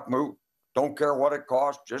 take Bakhmut, don't care what it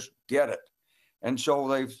costs, just get it. And so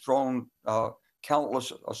they've thrown countless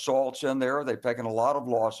assaults in there, they've taken a lot of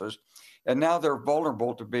losses. And now they're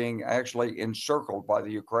vulnerable to being actually encircled by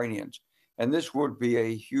the Ukrainians. And this would be a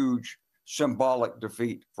huge symbolic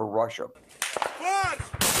defeat for Russia.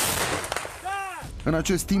 În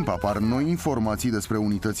acest timp apar noi informații despre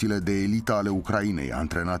unitățile de elită ale Ucrainei,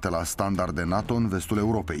 antrenate la standarde NATO în vestul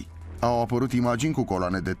Europei. Au apărut imagini cu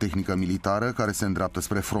coloane de tehnică militară care se îndreaptă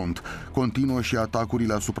spre front. Continuă și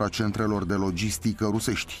atacurile asupra centrelor de logistică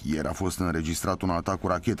rusești. Ieri a fost înregistrat un atac cu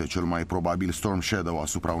rachete, cel mai probabil Storm Shadow,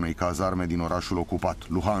 asupra unei cazarme din orașul ocupat,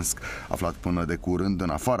 Luhansk, aflat până de curând în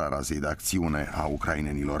afara razei de acțiune a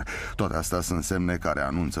ucrainenilor. Toate astea sunt semne care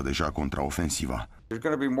anunță deja contraofensiva. There's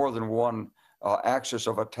going to be more than one axis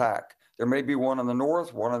of attack. There may be one in the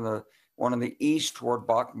north, one in the east toward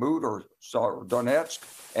Bakhmut or Donetsk,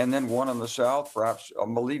 and then one in the south, perhaps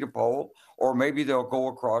Melitopol, or maybe they'll go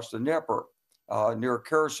across the Dnieper near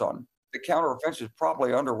Kherson. The counteroffensive is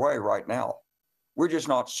probably underway right now. We're just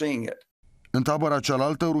not seeing it. În tabăra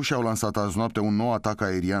cealaltă, rușii au lansat azi noapte un nou atac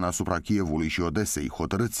aerian asupra Kievului și Odesei,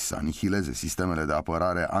 hotărâți să anihileze sistemele de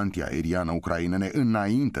apărare antiaeriană ucrainene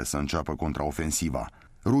înainte să înceapă contraofensiva.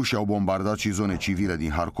 Rușii au bombardat și zone civile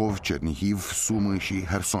din Harkov, Чернігів, Суми și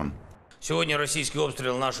Херсон. Сьогодні російський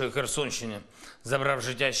обстріл нашої Херсонщини забрав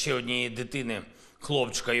життя ще однієї дитини,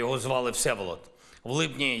 хлопчика, його звали Всеволод. В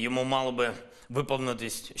липні йому мало би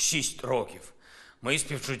виповнитись 6 років. Мої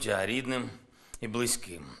співчуття рідним і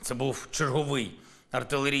близьким. Це був черговий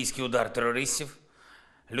артилерійський удар терористів.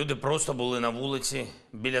 Люди просто були на вулиці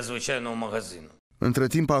біля звичайного магазину. Între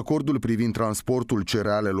timp, acordul privind transportul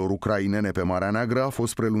cerealelor ucrainene pe Marea Neagră a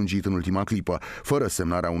fost prelungit în ultima clipă. Fără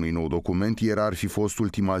semnarea unui nou document, ieri ar fi fost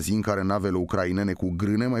ultima zi în care navele ucrainene cu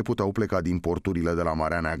grâne mai puteau pleca din porturile de la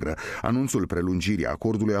Marea Neagră. Anunțul prelungirii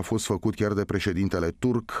acordului a fost făcut chiar de președintele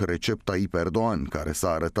turc Recep Tayyip Erdoğan, care s-a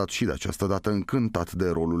arătat și de această dată încântat de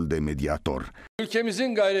rolul de mediator.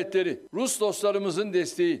 Ülkemizin gayretleri, Rus dostlarımızın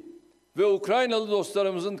desteği ve Ukraynalı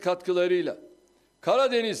dostlarımızın katkılarıyla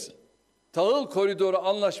Karadeniz Tahıl Koridoru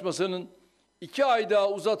Anlaşması'nın 2 ay daha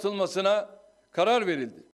uzatılmasına karar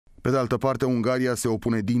verildi. Pe de altă parte, Ungaria se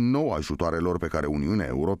opune din nou ajutoarelor pe care Uniunea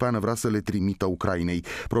Europeană vrea să le trimită Ucrainei.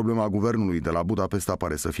 Problema guvernului de la Budapesta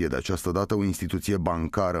pare să fie de această dată o instituție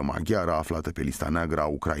bancară maghiară aflată pe lista neagră a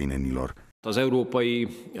ucrainenilor. Az európai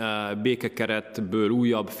békekeretből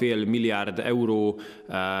újabb fél milliárd euró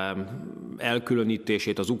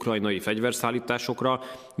elkülönítését az ukrajnai fegyverszállításokra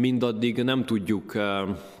mindaddig nem tudjuk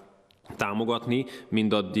támogatni,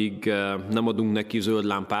 mindaddig nem adunk neki zöld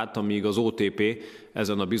lámpát, amíg az OTP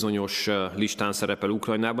ezen a bizonyos listán szerepel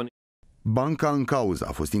Ukrajnában. Banca în cauză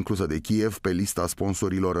a fost inclusă de Kiev pe lista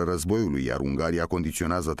sponsorilor războiului, iar Ungaria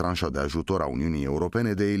condiționează tranșa de ajutor a Uniunii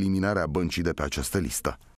Europene de eliminarea băncii de pe această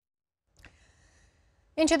listă.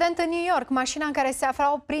 Incident în New York. Mașina în care se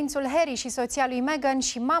aflau prințul Harry și soția lui Meghan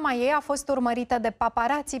și mama ei a fost urmărită de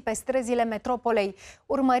paparații pe străzile metropolei.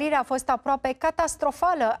 Urmărirea a fost aproape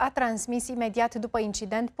catastrofală, a transmis imediat după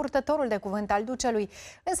incident purtătorul de cuvânt al ducelui.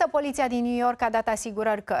 Însă poliția din New York a dat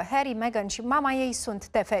asigurări că Harry, Meghan și mama ei sunt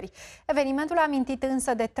teferi. Evenimentul a amintit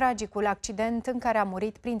însă de tragicul accident în care a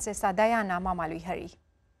murit prințesa Diana, mama lui Harry.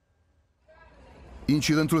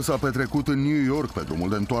 Incidentul s-a petrecut în New York, pe drumul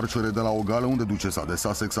de întoarcere de la o gală unde ducesa de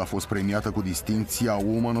Sussex a fost premiată cu distincția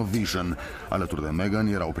Woman of Vision. Alături de Meghan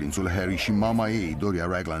erau prințul Harry și mama ei, Doria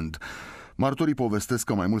Ragland. Martorii povestesc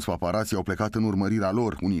că mai mulți paparații au plecat în urmărirea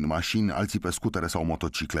lor, unii în mașini, alții pe scutere sau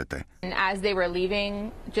motociclete. As they were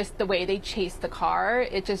leaving, just the way they chased the car,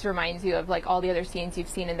 it just reminds you of like all the other scenes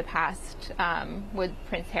you've seen in the past with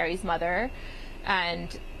Prince Harry's mother, and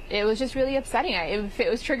it was just really upsetting. It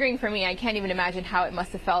was triggering for me. I can't even imagine how it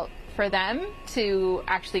must have felt for them to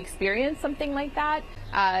actually experience something like that.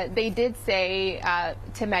 They did say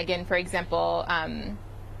to Meghan, for example,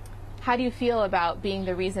 how do you feel about being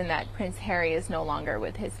the reason that Prince Harry is no longer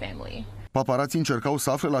with his family? Paparații încercau să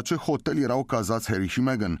afle la ce hotel erau cazați Harry și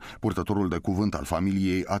Meghan. Purtătorul de cuvânt al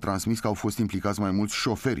familiei a transmis că au fost implicați mai mulți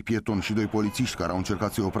șoferi, pietoni și 2 polițiști care au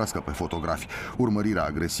încercat să-i oprească pe fotografi. Urmărirea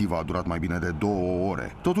agresivă a durat mai bine de 2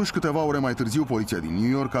 ore. Totuși, câteva ore mai târziu, poliția din New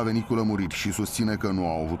York a venit cu lămuriri și susține că nu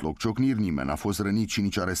au avut loc ciocniri, nimeni n-a fost rănit și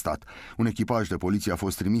nici arestat. Un echipaj de poliție a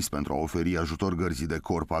fost trimis pentru a oferi ajutor gărzii de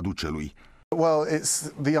corp a ducelui. Well,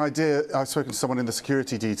 it's the idea. I've spoken to someone in the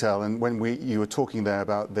security detail, and when you were talking there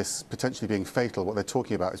about this potentially being fatal, what they're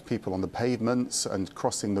talking about is people on the pavements and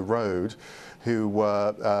crossing the road who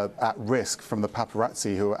were at risk from the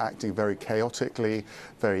paparazzi who were acting very chaotically,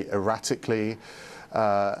 very erratically.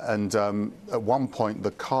 And at one point,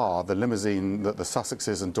 the limousine that the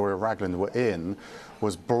Sussexes and Doria Ragland were in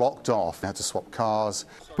was blocked off. They had to swap cars.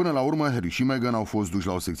 Până la urmă, Harry și Meghan au fost duși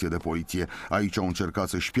la o secție de poliție. Aici au încercat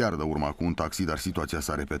să-și piardă urma cu un taxi, dar situația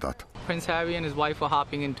s-a repetat. Prince Harry and his wife were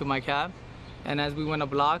hopping into my cab, and as we went a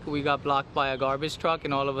block, we got blocked by a garbage truck,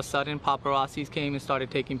 and all of a sudden paparazzis came and started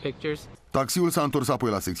taking pictures. Taxiul s-a întors apoi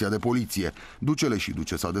la secția de poliție. Ducele și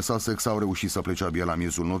ducesa de Sussex au reușit să plece abia la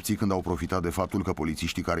miezul nopții, când au profitat de faptul că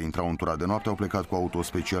polițiștii care intrau în tura de noapte au plecat cu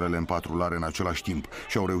autospecialele în patrulare în același timp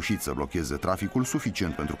și au reușit să blocheze traficul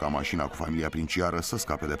suficient pentru ca mașina cu familia princiară să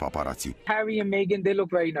scape de paparații. Harry and Meghan, they look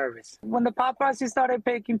very nervous. When the paparazzi started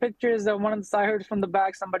taking pictures, I heard from the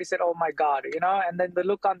back somebody said, "Oh my God," you know, and then the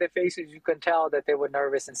look on their faces, you can tell that they were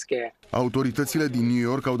nervous and scared. Autoritățile din New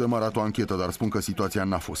York au demarat o anchetă, dar spun că situația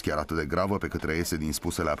n-a fost chiar atât de gravă, pe cât reiese din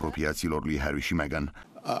spusele apropiaților lui Harry și Meghan.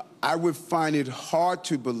 I would find it hard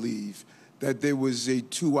to believe that there was a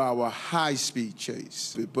 2-hour high-speed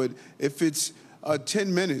chase. But if it's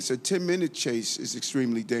 10 minutes, a 10-minute chase is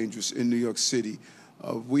extremely dangerous in New York City.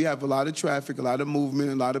 We have a lot of traffic, a lot of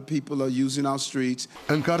movement, a lot of people are using our streets.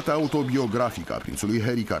 În cartea autobiografică a prințului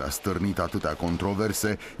Harry, care a stârnit atâtea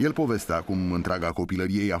controverse, el povestea cum întreaga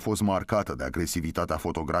copilărie ei a fost marcată de agresivitatea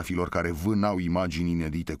fotografilor care vânau imagini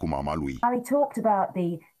inedite cu mama lui. Harry talked about the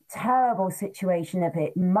terrible situation of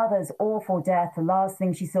it, mother's awful death. The last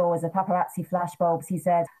thing she saw was a paparazzi flashbulbs, he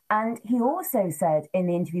said. And he also said in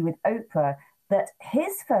the interview with Oprah that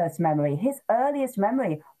his first memory, his earliest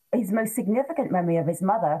memory his most significant memory of his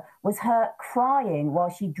mother was her crying while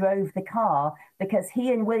she drove the car because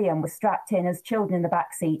he and William were strapped in as children in the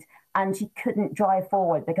back seat and she couldn't drive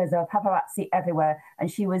forward because there were paparazzi everywhere and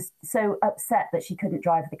she was so upset that she couldn't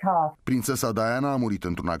drive the car. Prințesa Diana a murit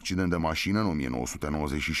într-un accident de mașină în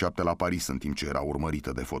 1997 la Paris în timp ce era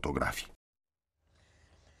urmărită de fotografi.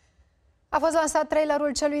 A fost lansat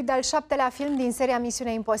trailerul celui de-al 7-lea film din seria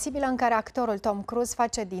Misiune Imposibilă, în care actorul Tom Cruise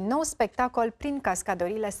face din nou spectacol prin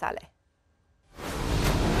cascadorile sale.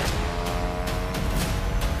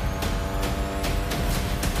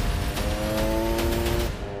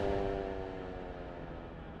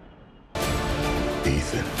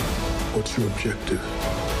 Ethan, what's your objective?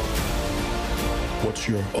 What's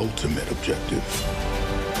your ultimate objective?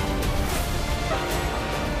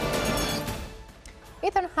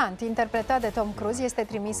 Ethan Hunt, interpretat de Tom Cruise, este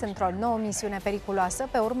trimis într-o nouă misiune periculoasă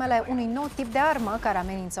pe urmele unui nou tip de armă care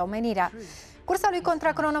amenință omenirea. Cursa lui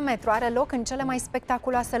contra cronometru are loc în cele mai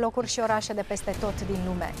spectaculoase locuri și orașe de peste tot din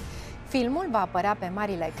lume. Filmul va apărea pe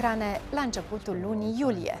marile ecrane la începutul lunii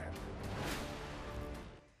iulie.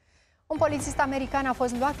 Un polițist american a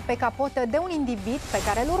fost luat pe capotă de un individ pe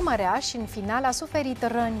care îl urmărea și în final a suferit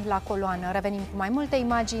răni la coloană. Revenim cu mai multe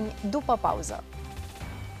imagini după pauză.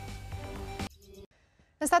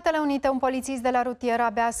 În Statele Unite, un polițist de la rutieră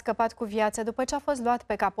abia a scăpat cu viață după ce a fost luat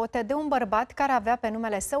pe capote de un bărbat care avea pe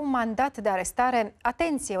numele său un mandat de arestare.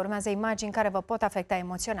 Atenție, urmează imagini care vă pot afecta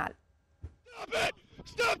emoțional.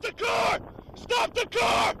 Stop the car! Stop the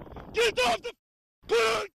car! Get off the... Put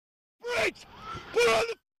on brakes! Put on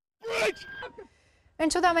the brakes! În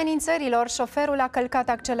ciuda amenințărilor, șoferul a călcat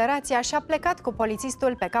accelerația și a plecat cu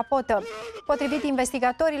polițistul pe capotă. Potrivit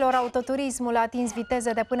investigatorilor, autoturismul a atins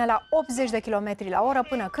viteze de până la 80 de km la oră,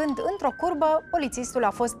 până când, într-o curbă, polițistul a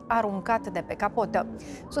fost aruncat de pe capotă.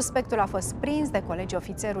 Suspectul a fost prins de colegii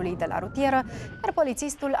ofițerului de la rutieră, iar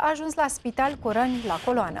polițistul a ajuns la spital cu răni la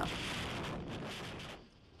coloană.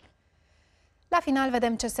 La final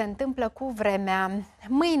vedem ce se întâmplă cu vremea.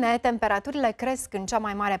 Mâine temperaturile cresc în cea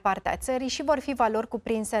mai mare parte a țării și vor fi valori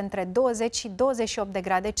cuprinse între 20 și 28 de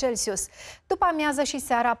grade Celsius. După amiază și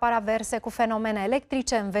seara apar averse cu fenomene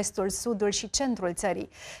electrice în vestul, sudul și centrul țării.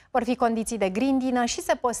 Vor fi condiții de grindină și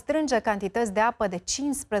se pot strânge cantități de apă de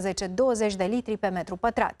 15-20 de litri pe metru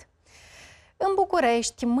pătrat. În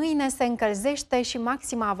București, mâine se încălzește și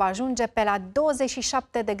maxima va ajunge pe la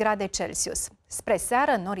 27 de grade Celsius. Spre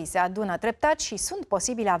seară, norii se adună treptat și sunt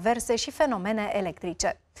posibile averse și fenomene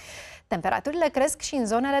electrice. Temperaturile cresc și în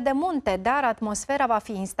zonele de munte, dar atmosfera va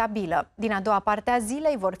fi instabilă. Din a doua parte a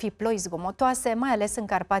zilei vor fi ploi zgomotoase, mai ales în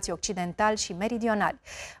Carpații Occidentali și Meridionali.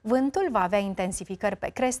 Vântul va avea intensificări pe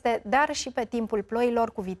creste, dar și pe timpul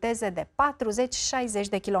ploilor cu viteze de 40-60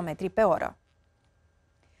 de km pe oră.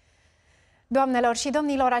 Doamnelor și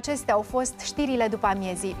domnilor, acestea au fost știrile după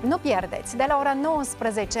amiezii. Nu pierdeți, de la ora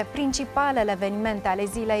 19, principalele evenimente ale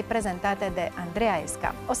zilei prezentate de Andreea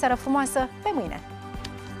Esca. O seară frumoasă, pe mâine!